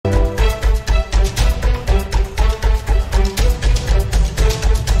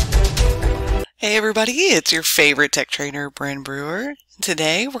Hey everybody, it's your favorite tech trainer, Bren Brewer.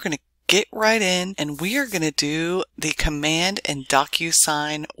 Today we're going to get right in and we are going to do the Command and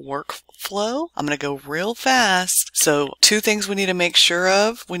Docusign workflow. I'm going to go real fast. So two things we need to make sure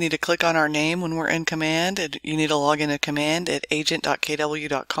of. We need to click on our name when we're in Command, and you need to log into Command at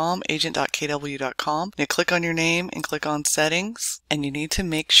agent.kw.com, agent.kw.com. You click on your name and click on Settings, and you need to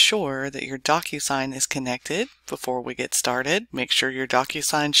make sure that your Docusign is connected before we get started. Make sure your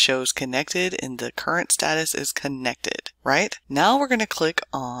Docusign shows connected and the current status is connected, right? Now we're going to click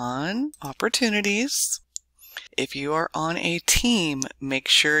on Opportunities. If you are on a team, make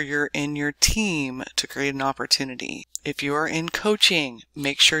sure you're in your team to create an opportunity. If you are in coaching,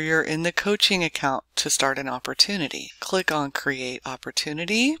 make sure you're in the coaching account to start an opportunity. Click on Create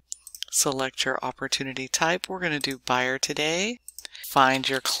Opportunity. Select your opportunity type. We're going to do buyer today. Find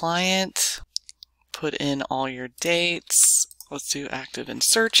your client. Put in all your dates. Let's do active and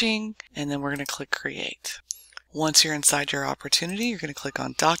searching. And then we're going to click Create. Once you're inside your opportunity, you're going to click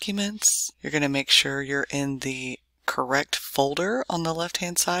on Documents. You're going to make sure you're in the correct folder on the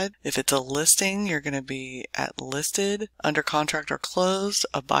left-hand side. If it's a listing, you're going to be at Listed, Under Contract or Closed.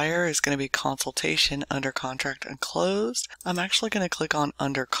 A buyer is going to be Consultation, Under Contract and Closed. I'm actually going to click on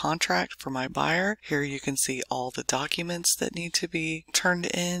Under Contract for my buyer. Here you can see all the documents that need to be turned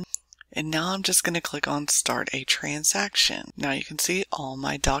in. And now I'm just going to click on Start a Transaction. Now you can see all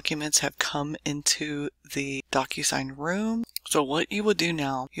my documents have come into the Docusign room. So what you would do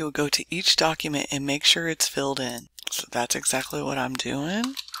now, you will go to each document and make sure it's filled in. So that's exactly what I'm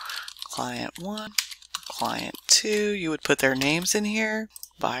doing. Client 1, Client 2, you would put their names in here.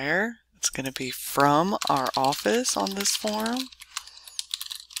 Buyer, it's going to be from our office on this form.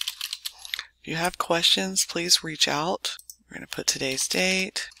 If you have questions, please reach out. We're going to put today's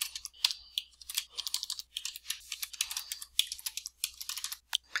date.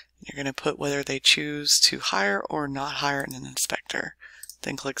 You're going to put whether they choose to hire or not hire an inspector.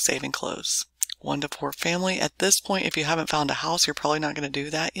 Then click Save and Close. 1 to 4 family. At this point, if you haven't found a house, you're probably not going to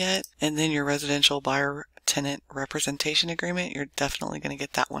do that yet. And then your residential buyer tenant representation agreement, you're definitely going to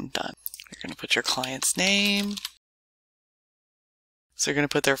get that one done. You're going to put your client's name. So you're going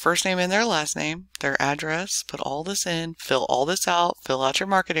to put their first name and their last name, their address, put all this in, fill all this out, fill out your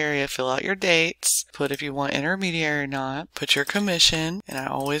market area, fill out your dates, put if you want intermediary or not, put your commission, and I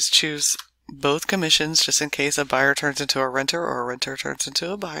always choose both commissions just in case a buyer turns into a renter or a renter turns into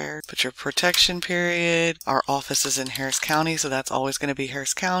a buyer. Put your protection period. Our office is in Harris County, so that's always going to be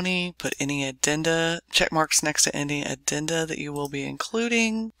Harris County. Put any addenda, check marks next to any addenda that you will be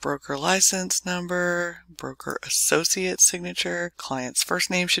including. Broker license number, broker associate signature, client's first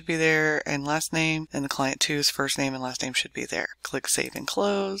name should be there and last name, and the client 2's first name and last name should be there. Click Save and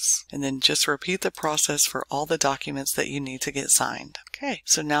Close, and then just repeat the process for all the documents that you need to get signed. Okay,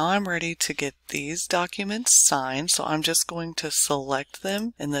 so now I'm ready to get these documents signed, so I'm just going to select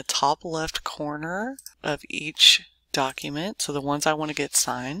them in the top left corner of each document, so the ones I want to get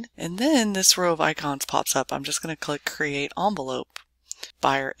signed, and then this row of icons pops up. I'm just going to click Create Envelope.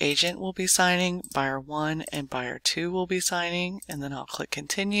 Buyer agent will be signing, buyer 1 and buyer 2 will be signing, and then I'll click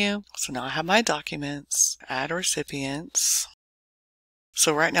Continue. So now I have my documents, add recipients.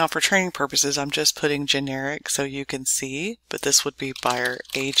 So right now for training purposes, I'm just putting generic so you can see, but this would be buyer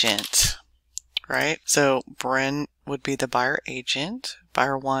agent, right? So Bren would be the buyer agent,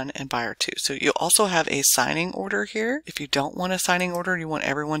 buyer 1 and buyer 2. So you also have a signing order here. If you don't want a signing order, you want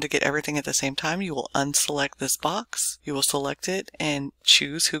everyone to get everything at the same time, you will unselect this box. You will select it and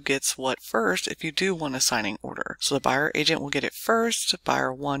choose who gets what first if you do want a signing order. So the buyer agent will get it first,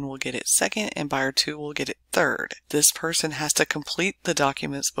 buyer 1 will get it second, and buyer 2 will get it third. This person has to complete the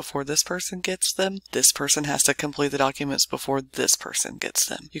documents before this person gets them. This person has to complete the documents before this person gets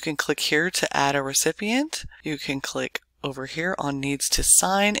them. You can click here to add a recipient. You can click over here on Needs to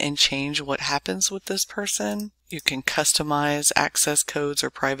Sign and change what happens with this person. You can customize access codes or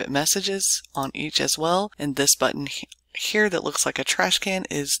private messages on each as well. And this button here that looks like a trash can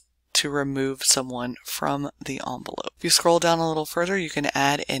is to remove someone from the envelope. If you scroll down a little further, you can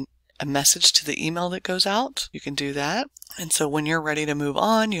add a message to the email that goes out. You can do that. And so when you're ready to move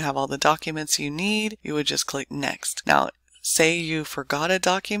on, you have all the documents you need, you would just click Next. Now, say you forgot a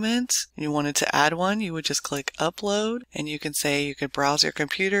document and you wanted to add one, you would just click Upload, and you can say you could browse your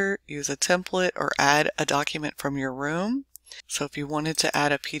computer, use a template, or add a document from your room. So if you wanted to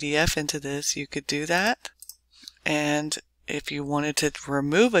add a PDF into this, you could do that. And if you wanted to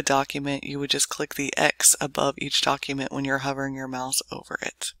remove a document, you would just click the X above each document when you're hovering your mouse over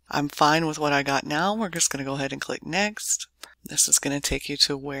it. I'm fine with what I got now. We're just going to go ahead and click Next. This is going to take you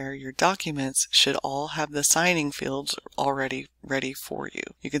to where your documents should all have the signing fields already ready for you.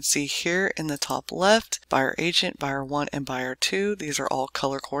 You can see here in the top left, buyer agent, buyer 1, and buyer 2. These are all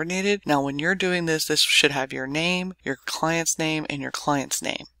color coordinated. Now when you're doing this, this should have your name, your client's name, and your client's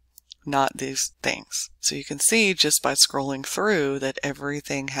name, not these things. So you can see just by scrolling through that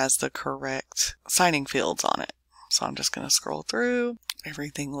everything has the correct signing fields on it. So I'm just going to scroll through.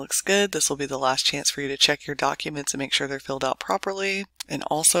 Everything looks good. This will be the last chance for you to check your documents and make sure they're filled out properly. And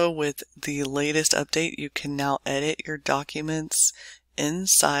also with the latest update, you can now edit your documents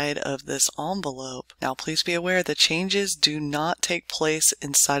inside of this envelope. Now please be aware the changes do not take place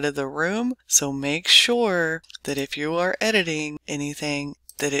inside of the room. So make sure that if you are editing anything,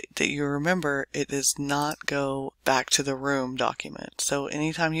 that you remember it does not go back to the room document. So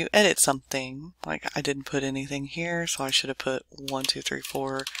anytime you edit something, like I didn't put anything here, so I should have put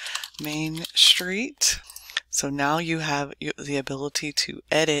 1234 Main Street. So now you have the ability to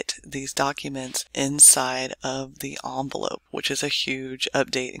edit these documents inside of the envelope, which is a huge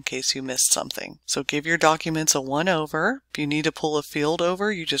update in case you missed something. So give your documents a one over. If you need to pull a field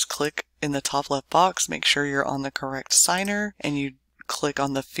over, you just click in the top left box, make sure you're on the correct signer, and you click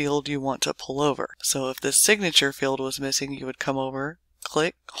on the field you want to pull over. So if the signature field was missing, you would come over,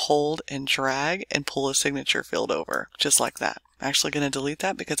 click, hold, and drag and pull a signature field over, just like that. I'm actually going to delete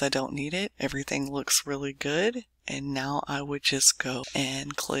that because I don't need it. Everything looks really good. And now I would just go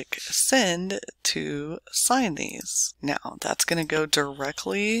and click send to sign these. Now that's going to go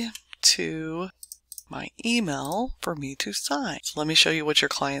directly to my email for me to sign. So let me show you what your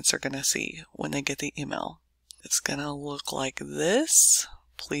clients are going to see when they get the email. It's going to look like this.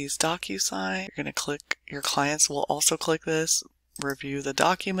 Please Docusign. You're going to click, your clients will also click this, review the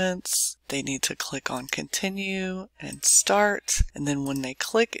documents. They need to click on continue and start. And then when they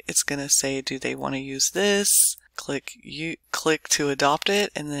click, it's going to say, do they want to use this? Click to adopt it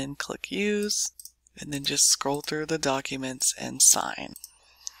and then click use. And then just scroll through the documents and sign.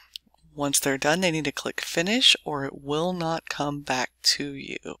 Once they're done, they need to click finish or it will not come back to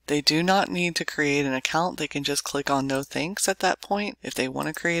you. They do not need to create an account. They can just click on no thanks at that point. If they want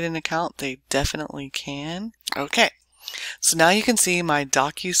to create an account, they definitely can. Okay, so now you can see my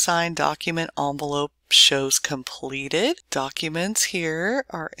Docusign document envelope shows completed. Documents here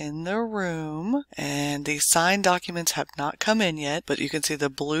are in the room and these signed documents have not come in yet, but you can see the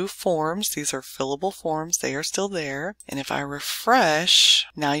blue forms. These are fillable forms. They are still there. And if I refresh,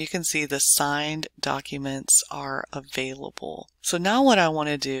 now you can see the signed documents are available. So now what I want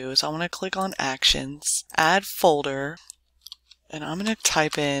to do is I want to click on actions, add folder, and I'm going to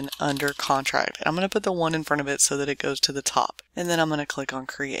type in under contract. I'm going to put the 1 in front of it so that it goes to the top. And then I'm going to click on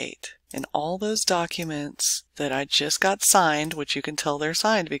create. And all those documents that I just got signed, which you can tell they're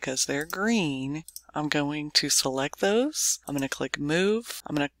signed because they're green, I'm going to select those. I'm going to click move.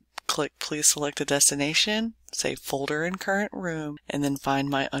 I'm going to click please select a destination, say folder in current room, and then find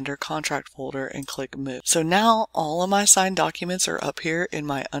my under contract folder and click move. So now all of my signed documents are up here in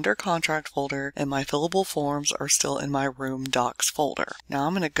my under contract folder and my fillable forms are still in my room docs folder. Now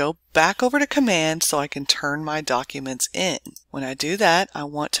I'm going to go back over to command so I can turn my documents in. When I do that, I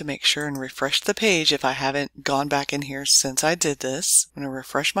want to make sure and refresh the page if I haven't gone back in here since I did this. I'm going to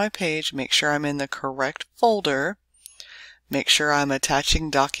refresh my page, make sure I'm in the correct folder. Make sure I'm attaching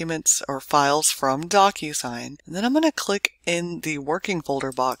documents or files from Docusign, and then I'm going to click in the working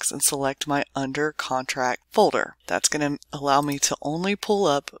folder box and select my under contract folder. That's going to allow me to only pull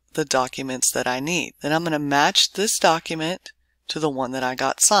up the documents that I need. Then I'm going to match this document to the one that I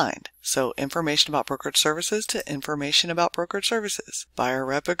got signed. So information about brokerage services to information about brokerage services. Buyer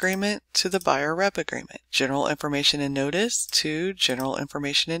rep agreement to the buyer rep agreement. General information and notice to general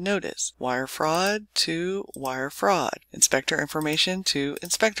information and notice. Wire fraud to wire fraud. Inspector information to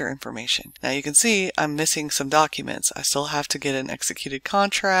inspector information. Now you can see I'm missing some documents. I still have to get an executed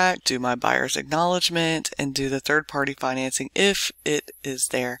contract, do my buyer's acknowledgement, and do the third-party financing if it is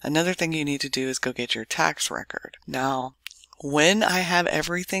there. Another thing you need to do is go get your tax record. Now, when I have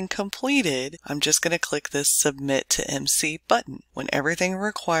everything completed, I'm just going to click this Submit to MC button. When everything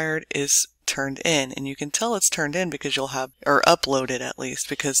required is turned in, and you can tell it's turned in because you'll have, or uploaded at least,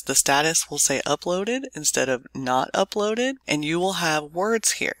 because the status will say uploaded instead of not uploaded, and you will have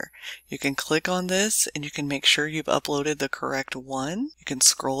words here. You can click on this and you can make sure you've uploaded the correct one. You can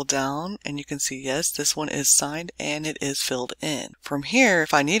scroll down and you can see, yes, this one is signed and it is filled in. From here,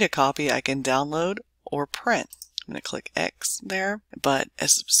 if I need a copy, I can download or print. I'm going to click X there. But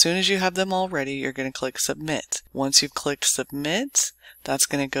as soon as you have them all ready, you're going to click Submit. Once you've clicked Submit, that's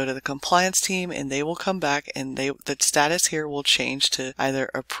going to go to the compliance team and they will come back and the status here will change to either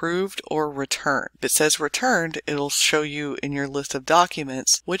approved or returned. If it says returned, it'll show you in your list of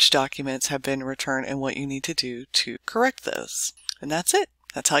documents which documents have been returned and what you need to do to correct those. And that's it.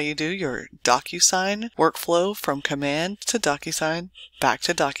 That's how you do your Docusign workflow from Command to Docusign, back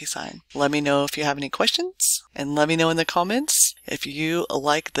to Docusign. Let me know if you have any questions and let me know in the comments if you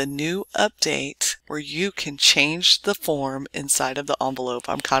like the new update where you can change the form inside of the envelope.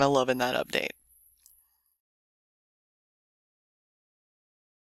 I'm kind of loving that update.